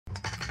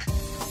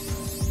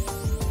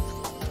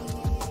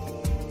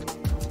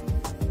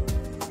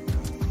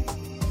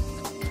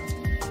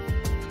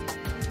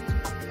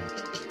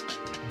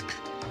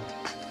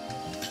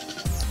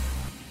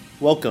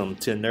Welcome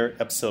to another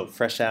episode of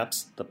Fresh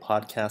Apps, the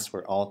podcast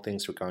where all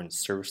things regarding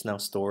ServiceNow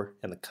Store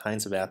and the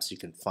kinds of apps you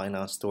can find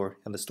on store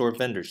and the store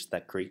vendors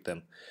that create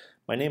them.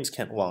 My name is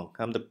Kent Wong.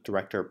 I'm the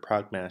Director of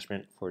Product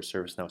Management for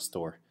ServiceNow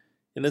Store.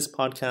 In this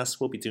podcast,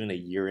 we'll be doing a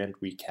year-end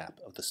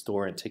recap of the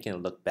store and taking a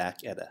look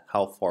back at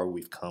how far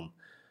we've come.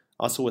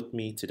 Also with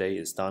me today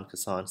is Don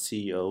Kassan,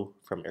 CEO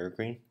from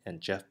Evergreen, and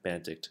Jeff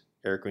Benedict,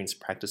 Evergreen's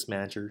Practice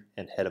Manager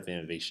and Head of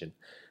Innovation.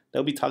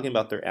 They'll be talking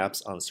about their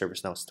apps on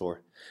ServiceNow Store.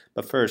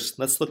 But first,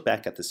 let's look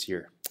back at this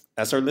year.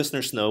 As our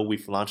listeners know,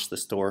 we've launched the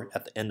store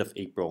at the end of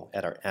April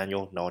at our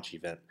annual Knowledge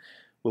event.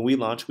 When we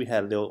launched, we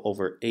had a little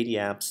over 80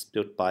 apps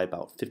built by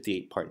about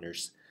 58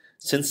 partners.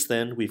 Since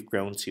then, we've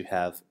grown to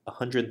have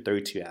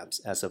 132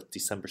 apps as of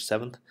December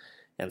 7th,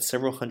 and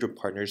several hundred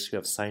partners who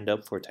have signed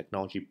up for a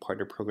technology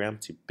partner program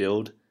to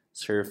build,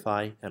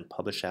 certify, and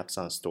publish apps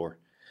on store.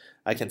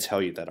 I can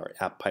tell you that our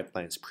app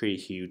pipeline is pretty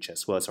huge,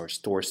 as well as our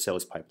store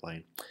sales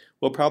pipeline.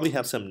 We'll probably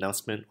have some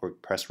announcement or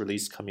press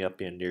release coming up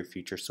in the near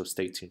future, so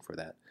stay tuned for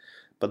that.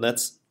 But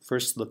let's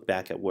first look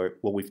back at what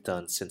we've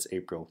done since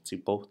April to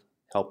both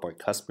help our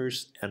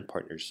customers and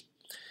partners.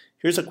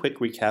 Here's a quick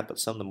recap of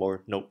some of the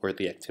more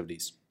noteworthy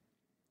activities.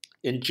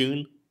 In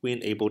June, we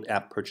enabled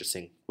app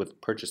purchasing with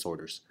purchase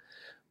orders.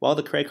 While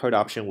the credit card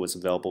option was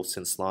available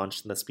since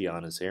launch, let's be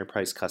honest,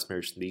 enterprise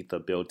customers need the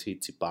ability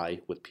to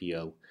buy with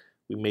PO.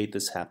 We made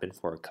this happen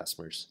for our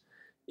customers.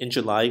 In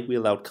July, we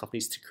allowed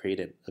companies to create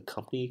an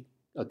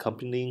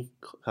accompanying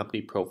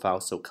company profile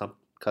so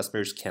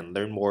customers can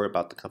learn more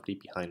about the company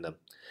behind them.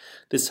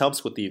 This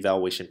helps with the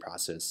evaluation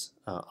process.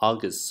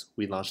 August,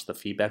 we launched the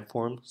feedback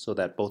forum so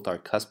that both our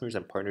customers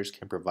and partners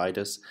can provide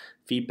us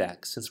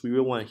feedback, since we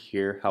really want to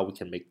hear how we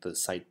can make the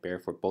site better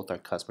for both our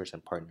customers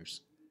and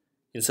partners.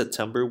 In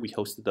September, we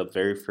hosted the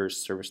very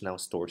first ServiceNow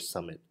Store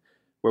Summit,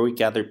 where we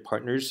gathered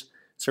partners,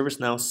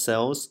 ServiceNow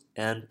sales,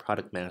 and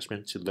product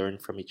management to learn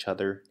from each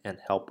other and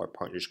help our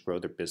partners grow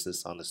their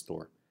business on the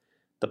store.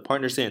 The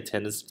partners in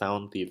attendance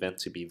found the event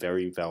to be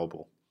very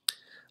valuable.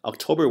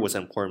 October was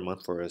an important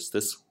month for us.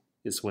 This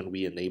is when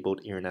we enabled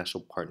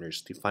international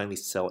partners to finally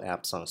sell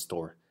apps on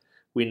store.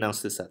 We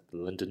announced this at the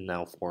London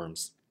Now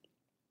forums.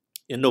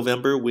 In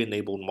November, we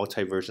enabled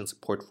multi-version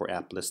support for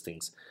app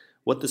listings.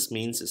 What this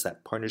means is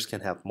that partners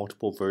can have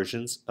multiple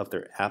versions of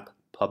their app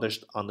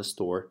published on the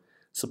store,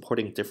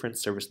 supporting different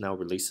ServiceNow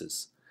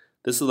releases.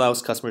 This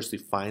allows customers to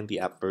find the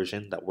app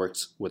version that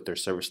works with their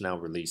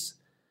ServiceNow release.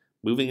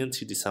 Moving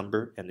into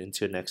December and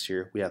into next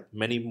year, we have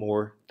many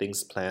more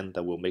things planned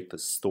that will make the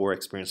store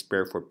experience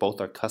better for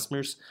both our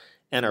customers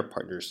and our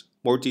partners.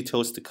 More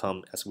details to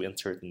come as we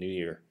enter the new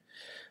year.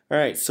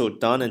 Alright, so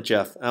Don and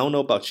Jeff, I don't know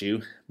about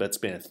you, but it's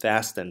been a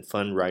fast and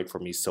fun ride for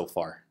me so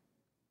far.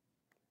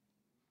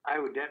 I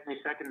would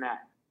definitely second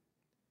that.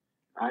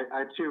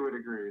 I too would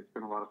agree. It's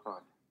been a lot of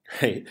fun.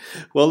 Great.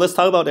 Well, let's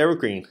talk about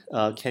Evergreen.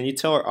 Can you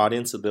tell our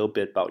audience a little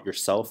bit about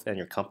yourself and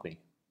your company?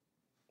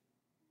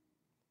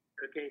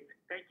 Okay,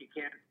 thank you,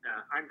 Ken.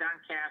 I'm Don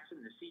Kassan,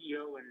 the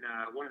CEO and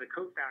one of the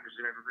co-founders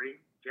of Evergreen.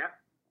 Jeff?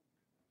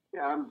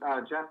 Yeah, I'm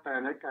Jeff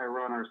Benedict. I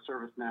run our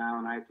ServiceNow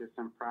and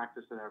ITSM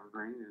practice at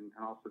Evergreen, and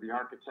also the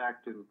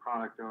architect and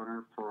product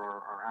owner for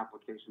our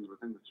applications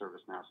within the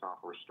ServiceNow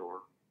software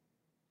store.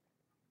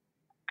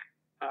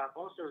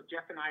 Also,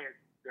 Jeff and I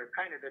are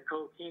kind of the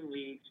co-team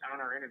leads on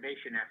our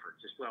innovation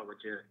efforts as well,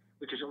 which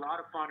is a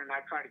lot of fun, and I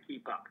try to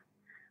keep up.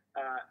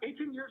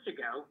 18 years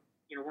ago,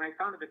 when I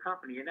founded the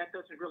company, and that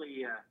doesn't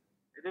really,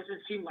 it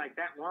doesn't seem like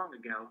that long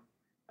ago,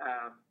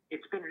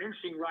 it's been an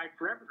interesting ride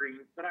for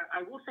Evergreen, but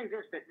I will say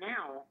this, that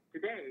now,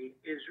 today,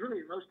 is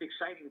really the most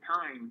exciting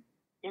time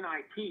in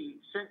IT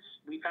since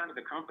we founded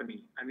the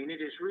company. I mean,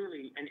 it is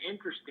really an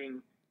interesting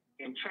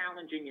and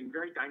challenging and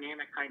very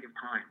dynamic kind of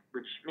time,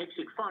 which makes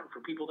it fun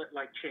for people that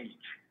like change.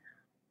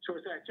 So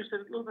as just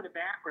a little bit of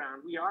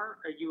background, we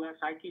are a U.S.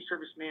 IT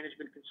service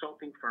management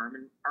consulting firm,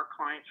 and our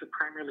clients are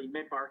primarily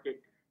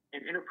mid-market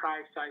and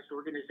enterprise-sized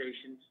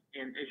organizations.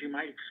 And as you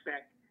might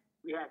expect,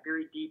 we have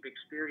very deep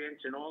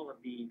experience in all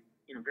of the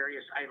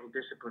various ITIL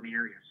discipline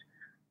areas.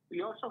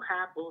 We also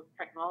have both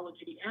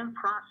technology and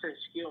process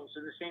skills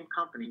in the same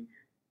company,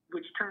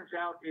 which turns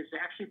out is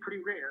actually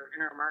pretty rare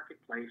in our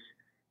marketplace.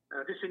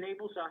 This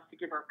enables us to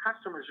give our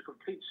customers a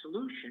complete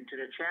solution to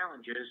their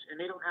challenges, and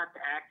they don't have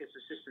to act as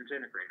a systems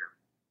integrator.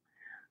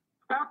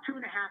 About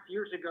 2.5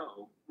 years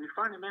ago, we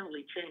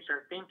fundamentally changed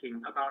our thinking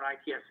about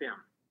ITSM.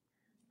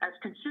 As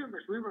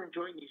consumers, we were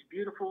enjoying these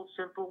beautiful,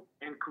 simple,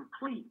 and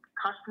complete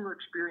customer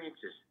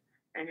experiences.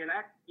 And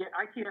yet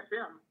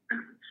ITSM,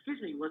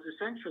 was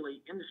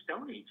essentially in the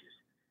Stone Ages,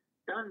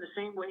 done the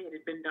same way it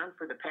had been done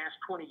for the past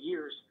 20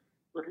 years,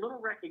 with little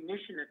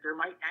recognition that there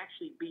might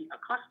actually be a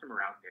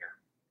customer out there.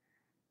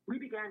 We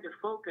began to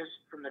focus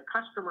from the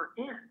customer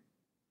in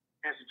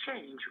as a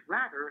change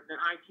rather than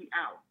IT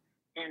out.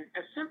 And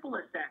as simple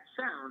as that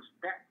sounds,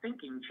 that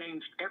thinking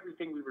changed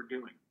everything we were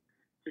doing.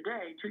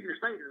 Today, 2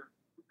 years later,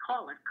 we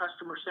call it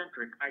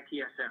customer-centric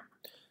ITSM.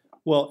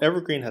 Well,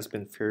 Evergreen has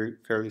been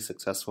fairly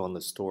successful in the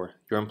store.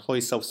 Your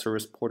employee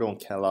self-service portal and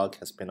catalog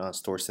has been on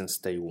store since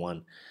day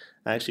one.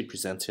 I actually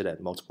presented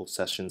at multiple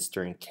sessions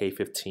during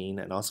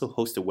K15 and also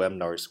hosted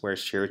webinars where I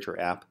shared your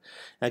app.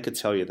 And I could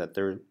tell you that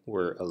there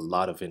were a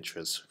lot of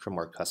interest from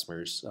our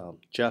customers.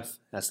 Jeff,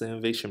 as the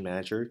innovation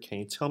manager, can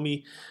you tell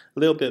me a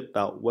little bit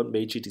about what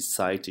made you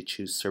decide to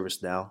choose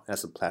ServiceNow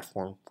as a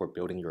platform for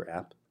building your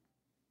app?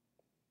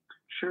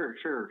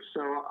 Sure.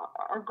 So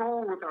our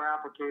goal with our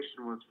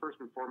application was first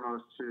and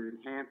foremost to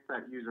enhance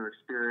that user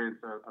experience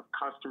of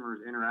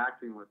customers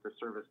interacting with the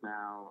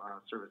ServiceNow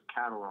service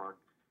catalog.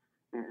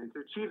 And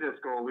to achieve this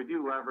goal, we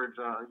do leverage,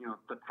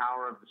 the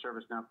power of the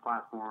ServiceNow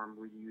platform.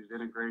 We use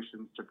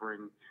integrations to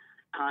bring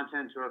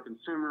content to our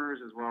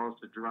consumers as well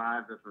as to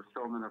drive the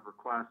fulfillment of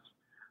requests.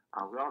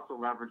 We also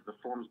leverage the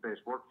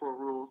forms-based workflow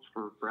rules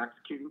for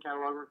executing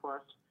catalog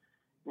requests.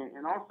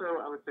 And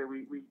also, I would say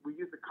we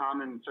use the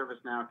common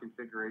ServiceNow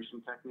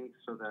configuration techniques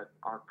so that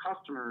our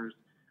customers,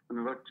 when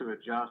they look to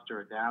adjust or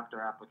adapt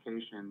our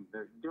application,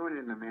 they're doing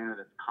it in a manner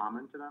that's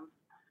common to them.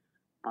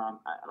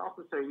 I'd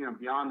also say,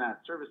 beyond that,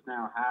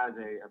 ServiceNow has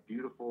a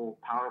beautiful,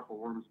 powerful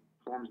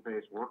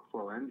forms-based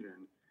workflow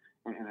engine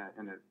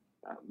and a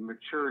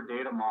mature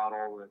data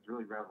model that's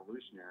really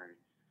revolutionary.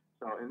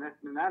 So, and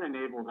that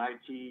enables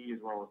IT as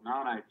well as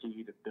non-IT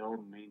to build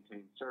and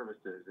maintain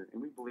services. And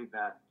we believe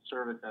that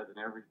service as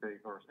an everything,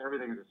 or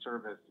everything as a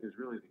service, is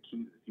really the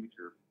key to the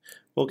future.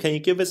 Well, can you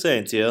give us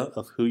an idea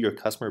of who your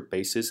customer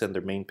base is and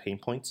their main pain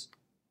points?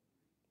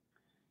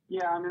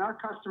 Yeah, our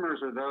customers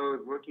are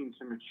those looking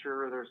to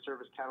mature their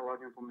service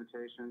catalog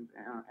implementations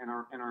and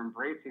are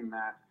embracing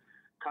that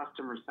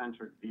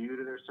customer-centric view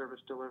to their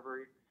service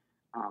delivery.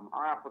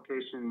 Our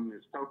application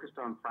is focused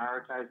on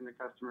prioritizing the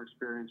customer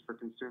experience for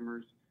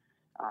consumers.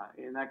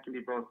 And that can be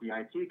both the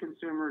IT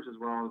consumers as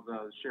well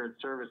as shared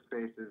service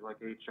spaces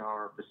like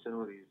HR or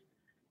facilities.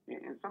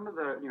 And some of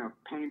the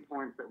pain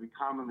points that we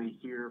commonly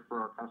hear for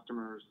our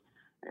customers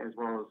as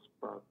well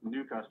as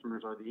new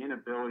customers are the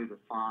inability to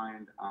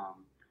find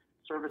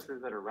services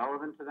that are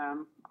relevant to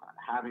them,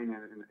 having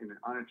an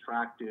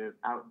unattractive,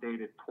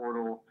 outdated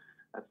portal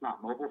that's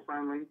not mobile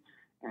friendly,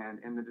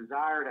 and the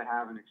desire to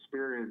have an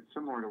experience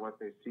similar to what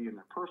they see in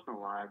their personal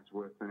lives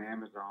with an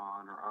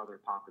Amazon or other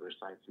popular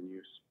sites in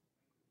use.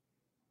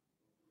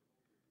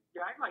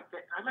 Yeah, I'd like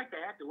to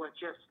add to what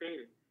Jeff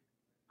stated.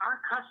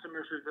 Our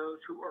customers are those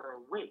who are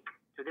awake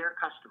to their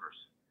customers.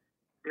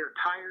 They're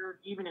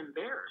tired, even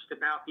embarrassed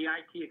about the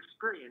IT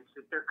experience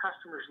that their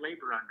customers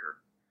labor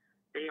under.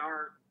 They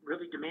are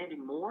really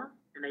demanding more,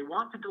 and they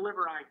want to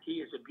deliver IT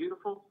as a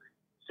beautiful,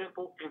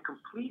 simple, and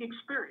complete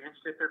experience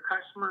that their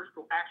customers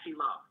will actually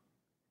love.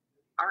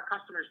 Our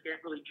customers get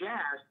really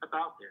jazzed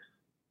about this.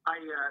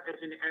 As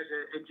an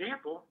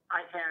example,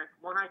 I had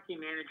one IT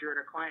manager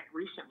at a client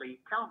recently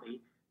tell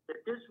me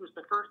that this was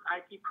the first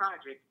IT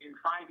project in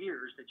 5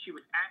 years that she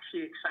was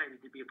actually excited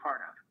to be a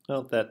part of.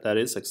 Well, that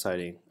is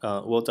exciting.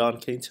 Well,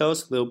 Don, can you tell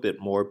us a little bit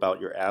more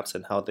about your apps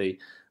and how they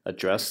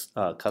address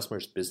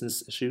customers'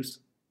 business issues?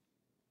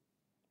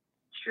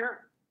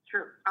 Sure.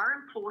 Our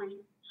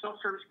employee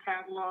self-service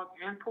catalog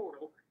and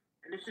portal,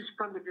 and this is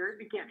from the very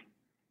beginning,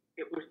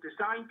 it was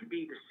designed to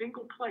be the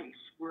single place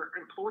where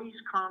employees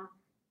come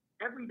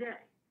every day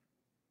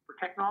for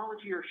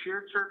technology or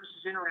shared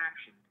services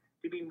interaction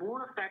to be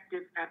more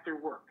effective at their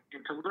work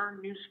and to learn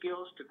new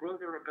skills to grow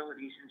their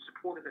abilities in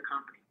support of the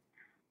company.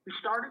 We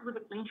started with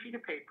a clean sheet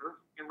of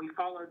paper, and we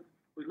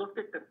looked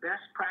at the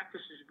best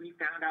practices we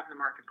found out in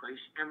the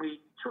marketplace, and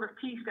we sort of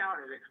teased out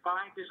of it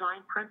 5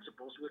 design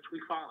principles which we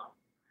follow.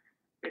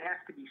 It has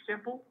to be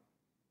simple,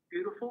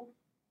 beautiful,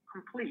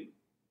 complete,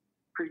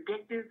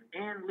 predictive,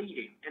 and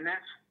leading, and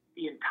that's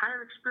the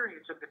entire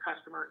experience of the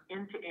customer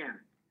end to end.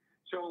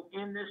 So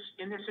in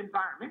this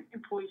environment,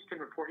 employees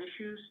can report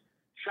issues,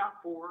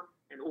 shop for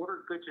and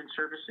order goods and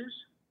services,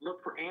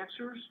 look for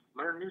answers,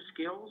 learn new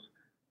skills,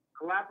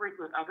 collaborate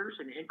with others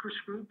in interest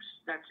groups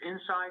that's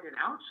inside and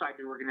outside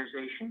the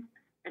organization,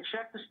 and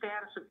check the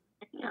status of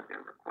any of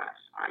their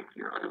requests, IT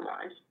or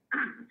otherwise,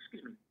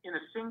 in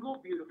a single,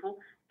 beautiful,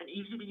 and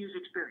easy-to-use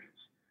experience.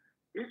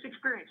 This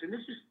experience, and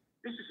this is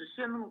a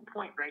seminal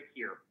point right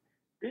here,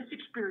 this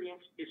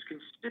experience is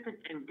consistent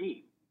and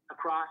deep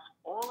across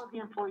all of the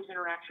employees'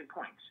 interaction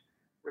points,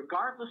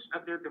 regardless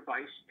of their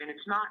device, and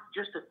it's not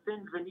just a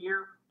thin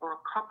veneer or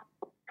a couple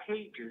of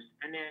pages,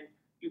 and then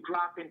you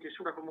drop into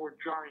sort of a more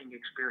jarring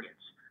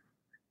experience.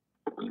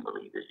 We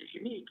believe this is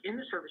unique in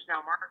the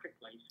ServiceNow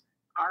marketplace.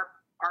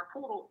 Our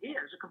portal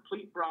is a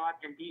complete, broad,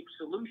 and deep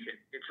solution.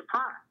 It's a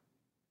product.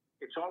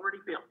 It's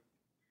already built.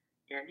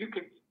 And you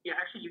can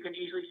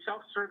easily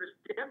self-service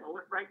demo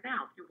it right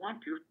now if you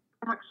want to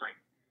on our website.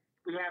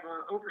 We have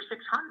over 600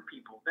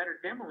 people that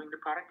are demoing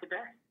the product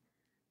today.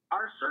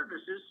 Our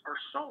services are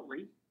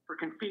solely for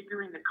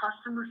configuring the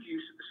customer's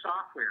use of the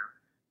software,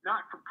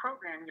 not for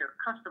programming or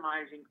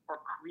customizing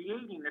or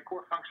creating the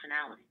core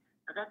functionality.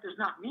 Now, that does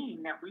not mean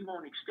that we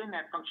won't extend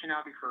that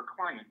functionality for a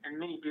client, and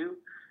many do,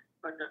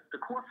 but the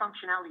core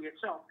functionality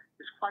itself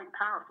is quite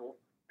powerful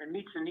and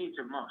meets the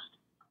needs of most.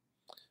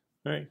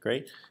 All right,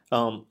 great.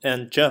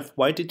 And Jeff,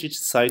 why did you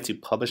decide to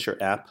publish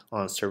your app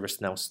on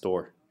ServiceNow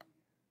Store?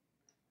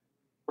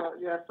 Well,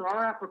 yeah, so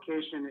our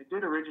application, it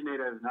did originate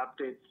as an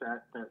update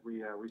set that we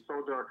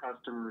sold to our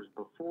customers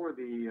before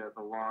the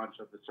launch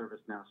of the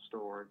ServiceNow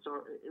store. And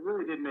so it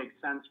really did make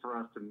sense for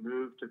us to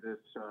move to this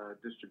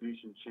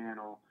distribution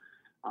channel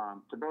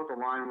to both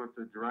align with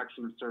the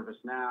direction of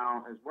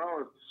ServiceNow as well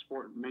as to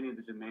support many of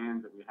the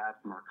demands that we had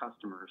from our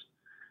customers.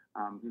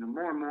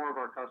 More and more of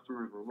our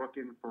customers were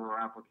looking for our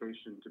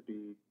application to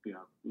be,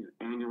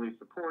 annually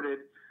supported.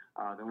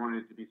 They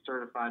wanted it to be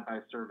certified by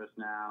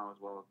ServiceNow, as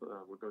well as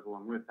what goes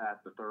along with that,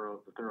 the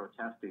thorough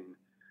testing.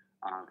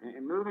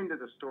 And moving to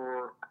the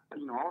store,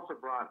 also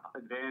brought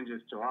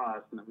advantages to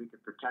us in that we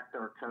could protect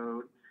our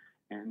code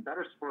and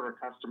better support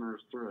our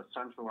customers through a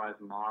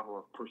centralized model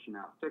of pushing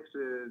out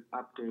fixes,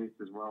 updates,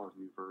 as well as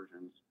new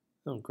versions.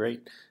 Oh,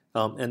 great.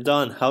 And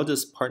Don, how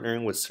does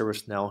partnering with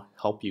ServiceNow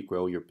help you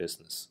grow your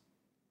business?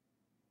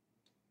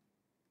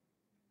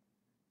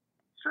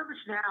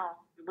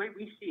 ServiceNow, the way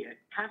we see it,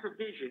 has a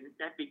vision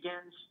that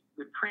begins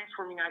with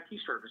transforming IT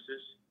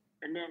services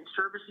and then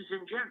services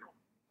in general,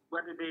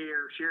 whether they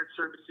are shared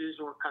services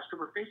or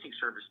customer-facing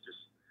services.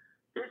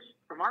 This,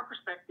 from our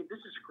perspective,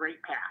 this is a great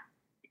path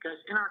because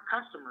in our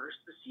customers,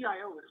 the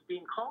CIO is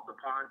being called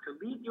upon to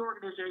lead the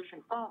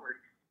organization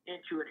forward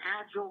into an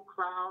agile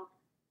cloud,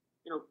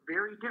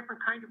 very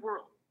different kind of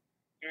world.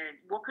 And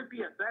what could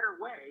be a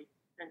better way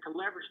than to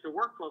leverage the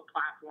workflow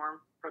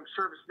platform from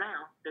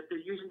ServiceNow that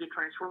they're using to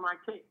transform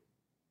IT?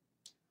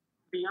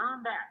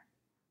 Beyond that,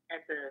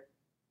 at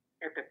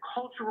the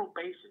cultural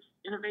basis,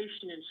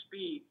 innovation and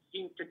speed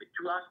seem to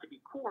us to be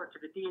core to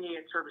the DNA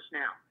at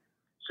ServiceNow.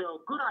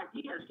 So good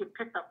ideas get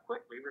picked up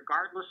quickly,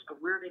 regardless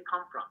of where they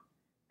come from.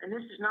 And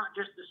this is not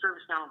just the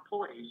ServiceNow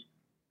employees,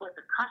 but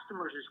the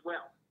customers as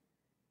well.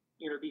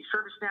 The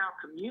ServiceNow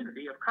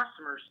community of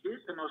customers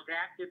is the most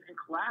active and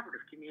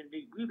collaborative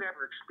community we've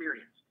ever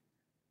experienced.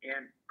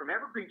 And from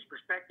Evergreen's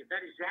perspective,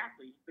 that is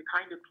exactly the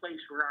kind of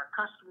place where our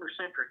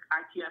customer-centric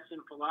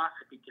ITSM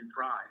philosophy can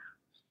thrive.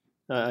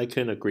 I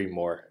couldn't agree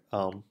more.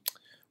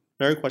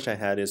 Another question I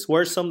had is,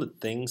 what are some of the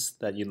things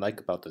that you like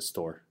about the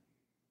store?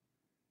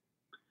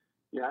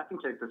 Yeah, I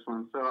can take this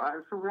one. So,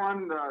 for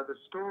one, the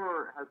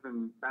store has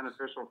been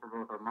beneficial for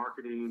both our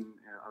marketing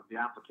of the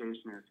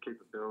application and its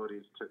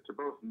capabilities to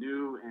both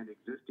new and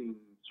existing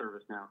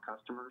ServiceNow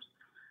customers.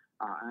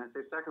 And I'd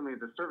say, secondly,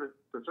 the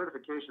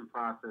certification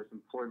process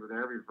employed with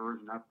every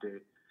version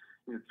update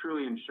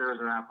truly ensures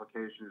our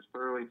application is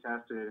thoroughly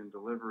tested and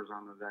delivers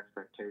on those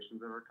expectations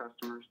of our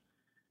customers.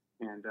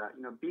 And,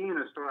 being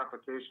a store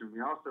application,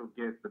 we also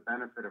get the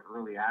benefit of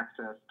early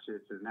access to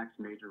the next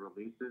major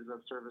releases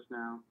of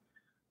ServiceNow,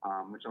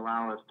 which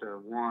allow us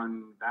to,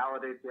 one,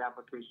 validate the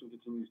application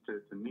continues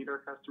to meet our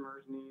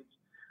customers' needs,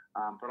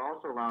 but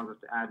also allows us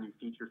to add new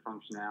feature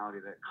functionality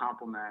that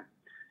complement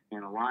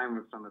and align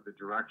with some of the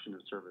direction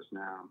of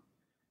ServiceNow.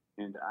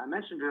 And I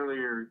mentioned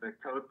earlier the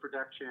code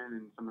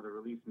protection and some of the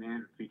release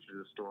management features of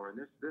the store, and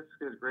this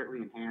has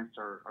greatly enhanced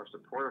our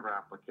support of our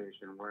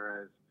application,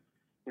 whereas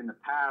in the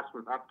past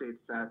with update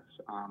sets,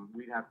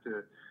 we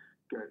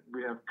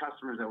have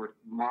customers that would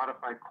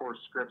modify core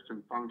scripts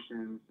and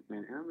functions,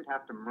 and we'd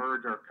have to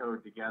merge our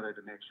code together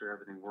to make sure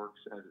everything works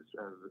as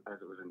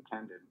it was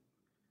intended.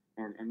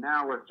 And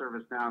now with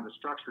ServiceNow, the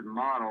structured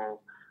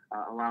model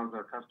allows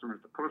our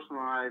customers to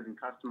personalize and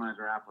customize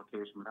our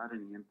application without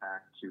any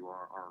impact to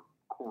our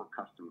core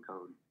custom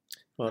code.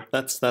 Well,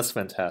 that's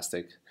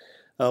fantastic.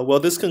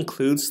 Well, this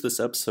concludes this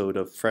episode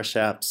of Fresh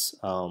Apps.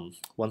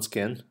 Once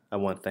again, I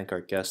want to thank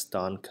our guests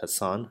Don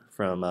Casson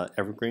from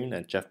Evergreen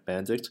and Jeff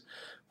Benedict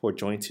for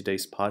joining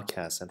today's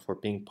podcast and for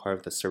being part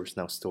of the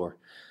ServiceNow store.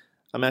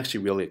 I'm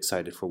actually really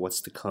excited for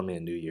what's to come in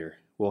the new year.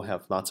 We'll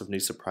have lots of new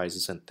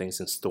surprises and things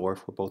in store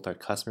for both our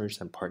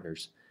customers and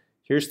partners.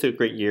 Here's to a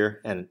great year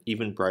and an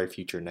even brighter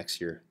future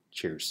next year.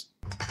 Cheers.